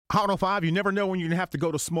Hot on 5, you never know when you're going to have to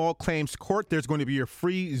go to small claims court. There's going to be a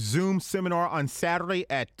free Zoom seminar on Saturday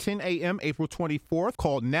at 10 a.m., April 24th,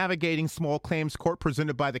 called Navigating Small Claims Court,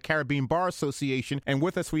 presented by the Caribbean Bar Association. And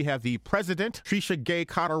with us, we have the president, Trisha Gay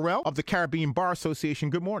Cotterell of the Caribbean Bar Association.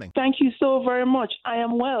 Good morning. Thank you so very much. I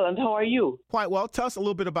am well, and how are you? Quite well. Tell us a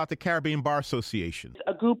little bit about the Caribbean Bar Association.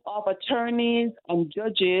 A group of attorneys and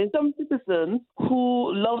judges, some citizens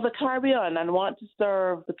who love the Caribbean and want to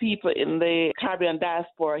serve the people in the Caribbean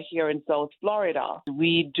diaspora here in South Florida.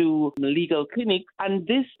 We do legal clinics, and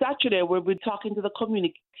this Saturday we'll be talking to the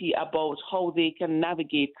community about how they can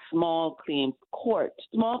navigate small claims court.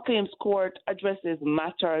 Small claims court addresses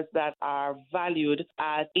matters that are valued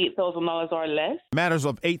at $8,000 or less. Matters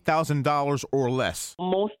of $8,000 or less.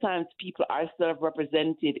 Most times people are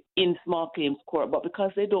self-represented in small claims court, but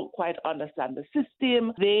because they don't quite understand the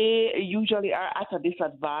system, they usually are at a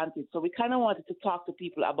disadvantage. So we kind of wanted to talk to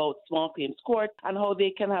people about small claims court and how they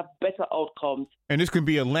can have better outcomes. And this can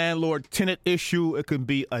be a landlord-tenant issue. It can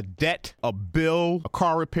be a debt, a bill, a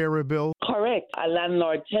car repair bill. Correct. A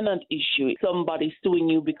landlord-tenant issue. Somebody suing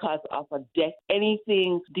you because of a debt.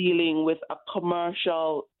 Anything dealing with a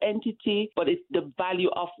commercial entity, but it's the value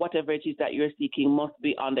of whatever it is that you're seeking must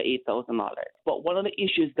be under $8,000. But one of the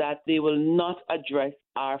issues that they will not address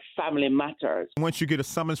are family matters. Once you get a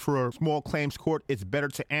summons for a small claims court, it's better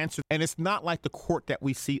to answer. And it's not like the court that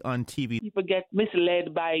we see on TV. People get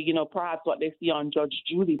misled by, perhaps what they see on Judge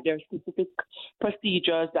Judy. There are specific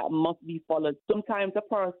procedures that must be followed. Sometimes a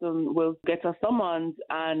person will get a summons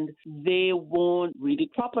and they won't read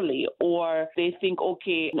it properly, or they think,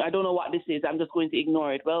 okay, I don't know what this is, I'm just going to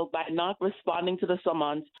ignore it. Well, by not responding to the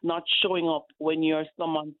summons, not showing up when you're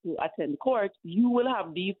summoned to attend court, you will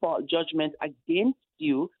have default judgment against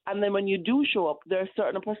you. And then when you do show up, there are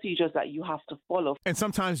certain procedures that you have to follow. And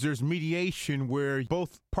sometimes there's mediation where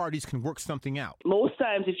both parties can work something out. Most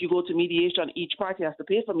times if you go to mediation, each party has to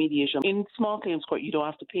pay for mediation. In small claims court, you don't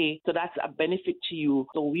have to pay. So that's a benefit to you.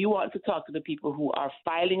 So we want to talk to the people who are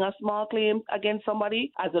filing a small claim against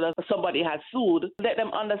somebody, as well as somebody has sued, let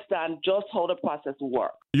them understand just how the process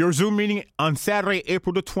works. Your Zoom meeting on Saturday,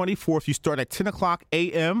 April the 24th, you start at 10 o'clock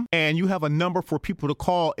a.m. and you have a number for people to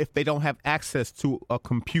call if they don't have access to a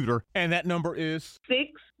computer. And that number is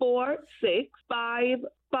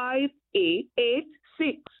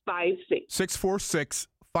 646-558-8656.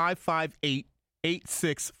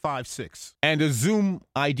 646-558-8656. And the Zoom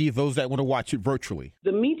ID, those that want to watch it virtually.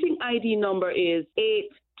 The meeting ID number is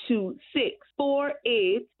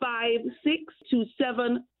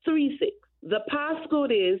 826-485-62736. The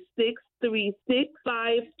passcode is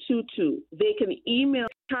 636522. They can email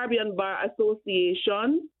Caribbean Bar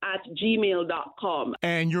Association at gmail.com.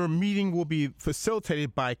 And your meeting will be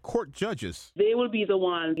facilitated by court judges. They will be the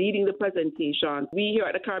one leading the presentation. We here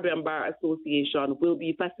at the Caribbean Bar Association will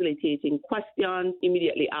be facilitating questions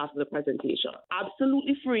immediately after the presentation.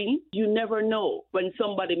 Absolutely free. You never know when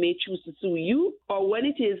somebody may choose to sue you or when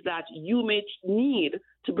it is that you may need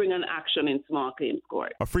to bring an action in small claims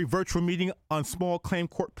court. A free virtual meeting on small claim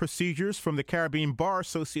court procedures from the Caribbean Bar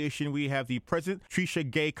Association. We have the president, Trisha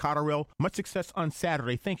Gay Cotterell. Much success on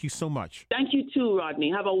Saturday. Thank you so much. Thank you too,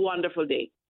 Rodney. Have a wonderful day.